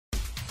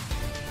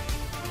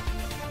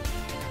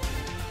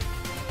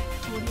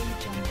Audio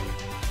Jungle.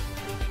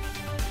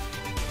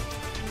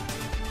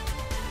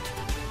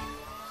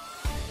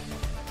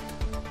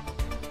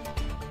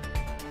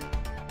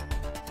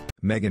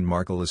 Meghan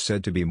Markle is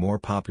said to be more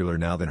popular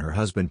now than her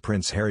husband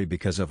Prince Harry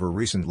because of her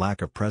recent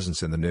lack of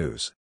presence in the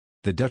news.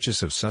 The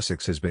Duchess of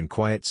Sussex has been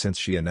quiet since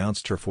she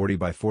announced her 40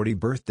 by 40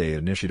 birthday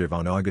initiative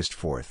on August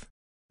 4.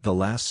 The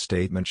last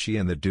statement she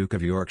and the Duke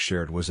of York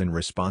shared was in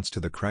response to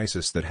the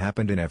crisis that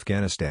happened in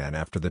Afghanistan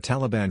after the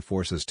Taliban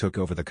forces took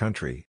over the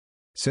country.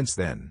 Since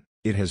then,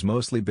 it has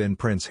mostly been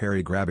Prince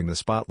Harry grabbing the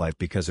spotlight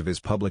because of his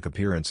public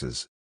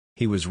appearances.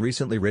 He was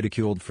recently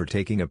ridiculed for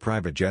taking a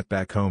private jet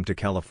back home to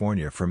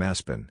California from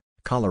Aspen,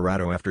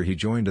 Colorado after he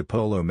joined a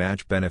polo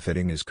match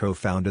benefiting his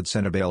co-founded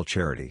Centerville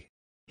charity.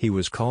 He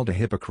was called a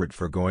hypocrite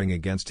for going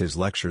against his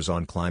lectures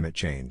on climate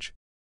change.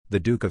 The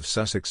Duke of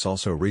Sussex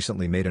also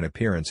recently made an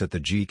appearance at the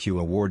GQ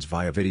Awards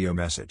via video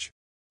message.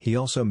 He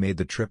also made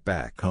the trip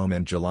back home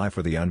in July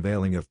for the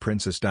unveiling of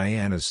Princess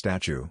Diana's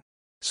statue.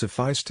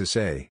 Suffice to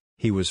say,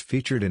 he was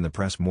featured in the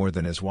press more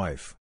than his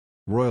wife.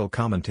 Royal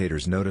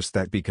commentators noticed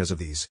that because of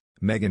these,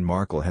 Meghan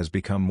Markle has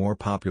become more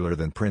popular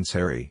than Prince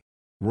Harry.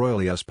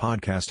 Royal US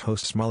podcast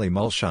hosts Molly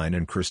Mulshine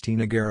and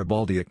Christina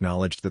Garibaldi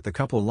acknowledged that the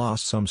couple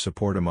lost some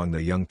support among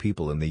the young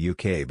people in the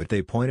UK, but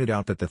they pointed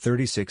out that the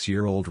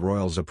 36-year-old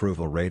royal's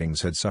approval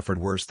ratings had suffered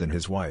worse than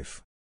his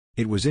wife.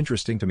 "It was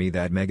interesting to me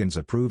that Meghan's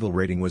approval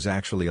rating was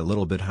actually a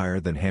little bit higher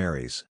than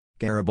Harry's,"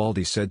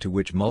 Garibaldi said, to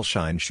which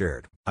Mulshine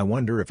shared, "I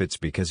wonder if it's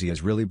because he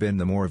has really been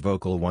the more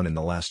vocal one in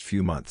the last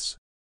few months.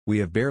 We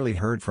have barely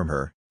heard from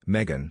her,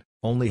 Meghan,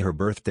 only her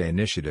birthday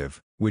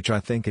initiative, which I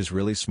think is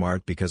really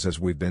smart because, as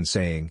we've been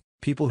saying,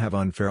 people have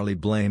unfairly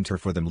blamed her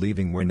for them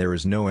leaving when there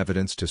is no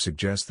evidence to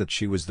suggest that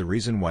she was the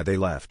reason why they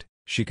left,"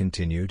 she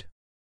continued.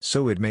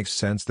 "So it makes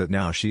sense that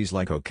now she's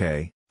like,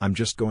 okay, I'm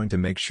just going to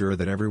make sure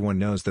that everyone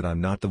knows that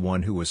I'm not the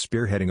one who was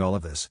spearheading all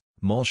of this,"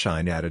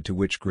 Mulshine added, to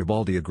which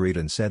Garibaldi agreed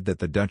and said that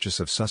the Duchess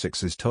of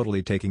Sussex is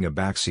totally taking a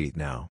backseat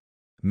now.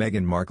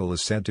 Meghan Markle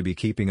is said to be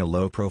keeping a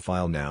low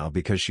profile now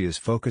because she is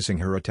focusing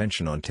her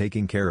attention on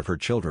taking care of her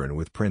children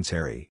with Prince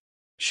Harry.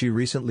 She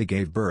recently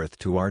gave birth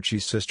to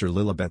Archie's sister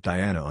Lilibet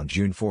Diana on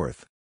June 4.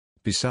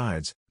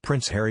 Besides,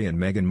 Prince Harry and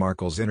Meghan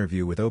Markle's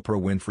interview with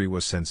Oprah Winfrey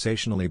was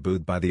sensationally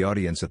booed by the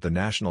audience at the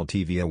National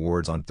TV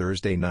Awards on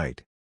Thursday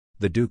night.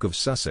 The Duke of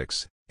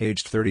Sussex,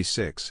 aged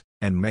 36,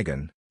 and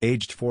Meghan,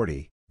 aged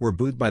 40, were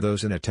booed by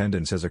those in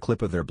attendance as a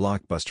clip of their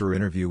blockbuster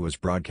interview was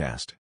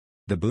broadcast.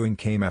 The booing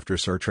came after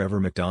Sir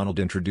Trevor McDonald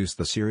introduced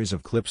the series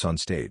of clips on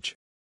stage.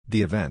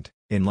 The event,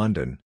 in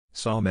London,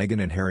 saw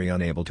Meghan and Harry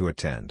unable to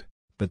attend,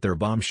 but their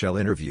bombshell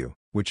interview,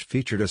 which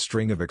featured a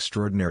string of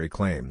extraordinary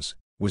claims,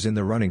 was in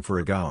the running for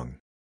a gong.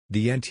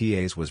 The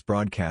NTAs was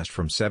broadcast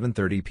from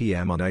 7:30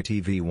 p.m. on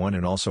ITV1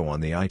 and also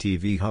on the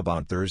ITV Hub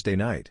on Thursday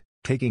night,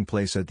 taking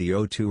place at the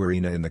O2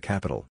 Arena in the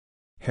capital.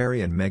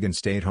 Harry and Meghan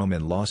stayed home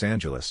in Los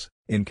Angeles,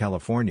 in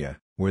California,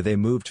 where they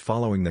moved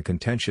following the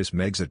contentious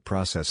Megxit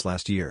process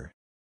last year.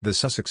 The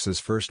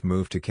Sussexes first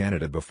moved to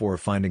Canada before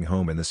finding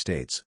home in the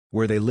States,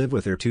 where they live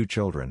with their 2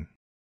 children.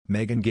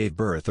 Meghan gave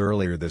birth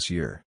earlier this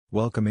year,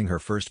 welcoming her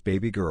first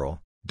baby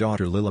girl,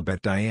 daughter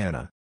Lilibet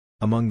Diana.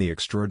 Among the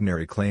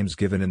extraordinary claims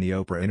given in the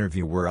Oprah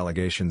interview were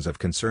allegations of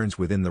concerns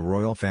within the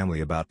royal family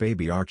about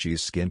baby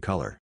Archie's skin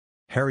color.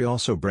 Harry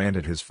also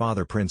branded his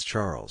father Prince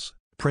Charles,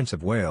 Prince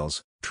of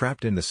Wales,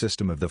 trapped in the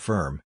system of the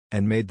firm,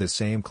 and made the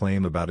same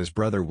claim about his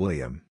brother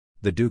William,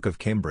 the Duke of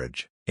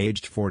Cambridge,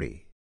 aged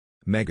 40.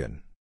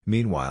 Meghan,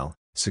 meanwhile,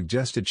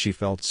 suggested she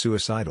felt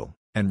suicidal,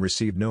 and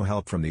received no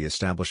help from the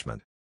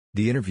establishment.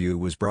 The interview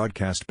was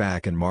broadcast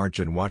back in March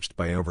and watched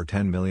by over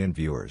 10 million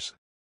viewers.